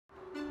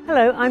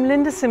Hello, I'm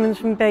Linda Simmons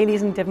from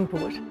Bailey's in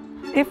Devonport.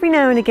 Every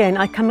now and again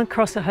I come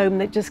across a home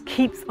that just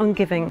keeps on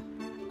giving,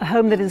 a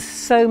home that is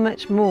so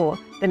much more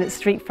than its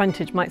street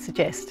frontage might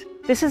suggest.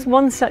 This is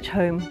one such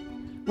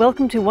home.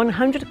 Welcome to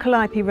 100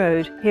 Calliope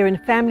Road here in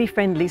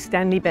family-friendly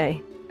Stanley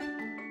Bay.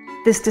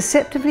 This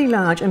deceptively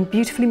large and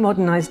beautifully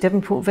modernised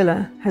Devonport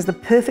villa has the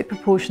perfect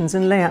proportions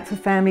and layout for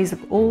families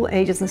of all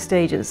ages and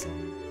stages,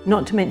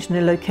 not to mention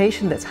a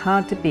location that's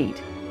hard to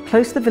beat.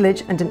 Close to the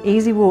village and an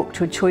easy walk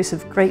to a choice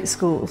of great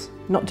schools,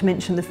 not to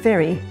mention the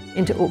ferry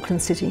into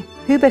Auckland City.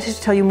 Who better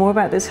to tell you more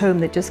about this home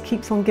that just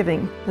keeps on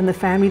giving than the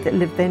family that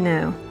live there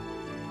now?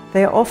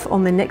 They are off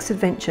on their next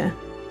adventure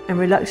and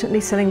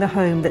reluctantly selling the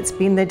home that's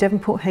been their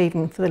Devonport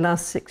haven for the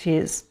last 6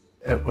 years.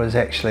 It was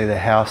actually the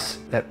house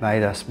that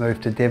made us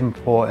move to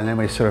Devonport, and then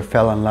we sort of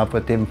fell in love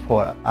with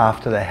Devonport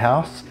after the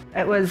house.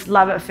 It was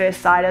love at first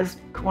sight, as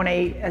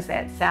corny as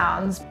that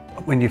sounds.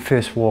 When you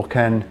first walk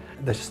in,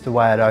 just the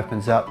way it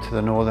opens up to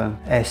the northern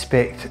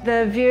aspect.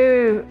 The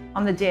view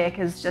on the deck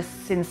is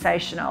just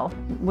sensational.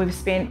 We've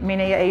spent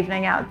many an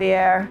evening out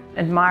there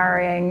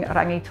admiring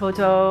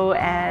Rangitoto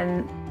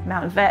and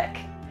Mount Vic.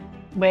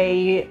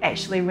 We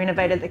actually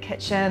renovated the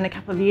kitchen a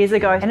couple of years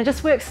ago and it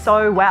just works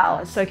so well.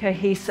 It's so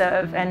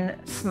cohesive and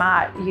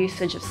smart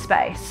usage of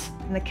space.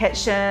 In the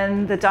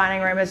kitchen, the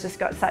dining room has just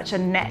got such a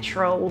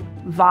natural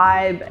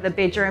vibe. The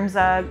bedrooms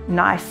are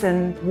nice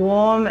and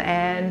warm,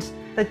 and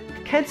the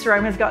kids'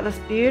 room has got this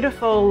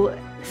beautiful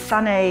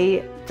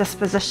sunny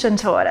disposition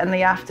to it in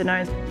the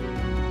afternoons.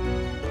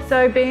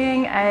 So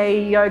being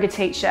a yoga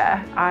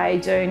teacher, I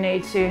do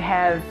need to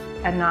have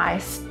a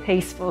nice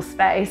peaceful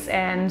space,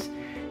 and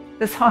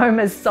this home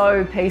is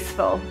so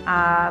peaceful.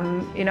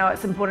 You know,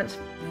 it's important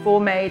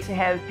for me to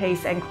have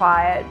peace and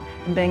quiet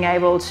and being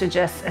able to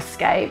just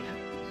escape.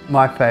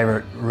 My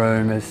favourite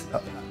room is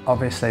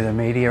obviously the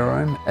media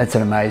room. It's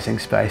an amazing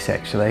space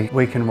actually.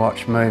 We can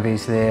watch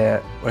movies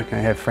there, we can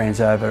have friends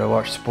over to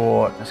watch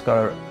sport. It's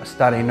got a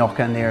study knock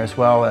in there as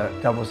well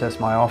that doubles as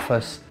my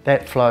office.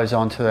 That flows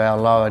onto our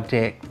lower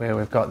deck where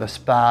we've got the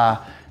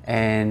spa,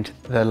 and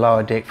the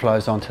lower deck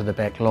flows onto the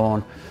back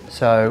lawn.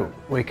 So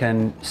we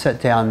can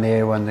sit down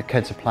there when the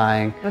kids are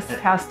playing. This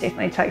house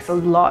definitely takes a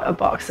lot of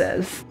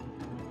boxes.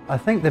 I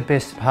think the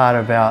best part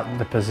about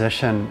the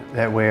position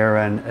that we're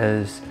in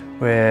is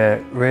we're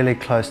really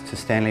close to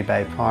Stanley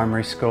Bay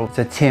Primary School. It's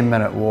a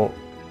 10-minute walk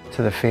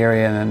to the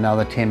ferry and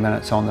another 10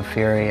 minutes on the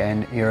ferry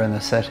and you're in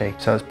the city.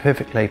 So it's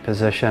perfectly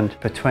positioned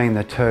between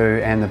the two,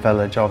 and the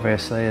village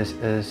obviously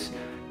is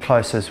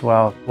close as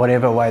well.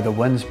 Whatever way the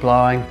wind's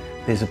blowing,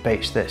 there's a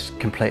beach that's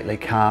completely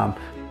calm.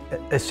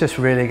 It's just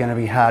really going to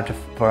be hard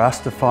for us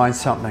to find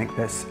something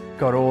that's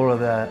got all of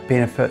the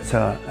benefits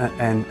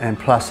and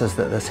pluses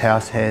that this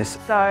house has.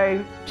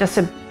 So just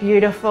a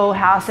beautiful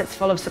house that's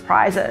full of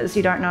surprises.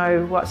 You don't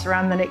know what's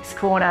around the next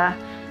corner,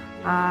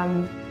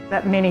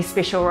 but many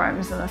special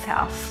rooms in this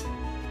house.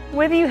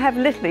 Whether you have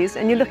littlies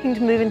and you're looking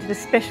to move into the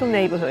special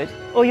neighbourhood,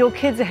 or your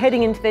kids are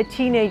heading into their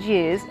teenage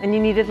years and you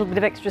need a little bit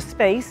of extra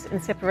space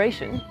and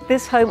separation,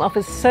 this home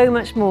offers so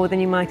much more than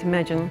you might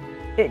imagine.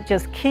 It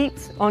just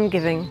keeps on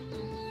giving.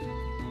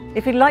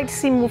 If you'd like to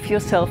see more for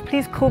yourself,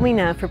 please call me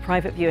now for a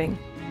private viewing.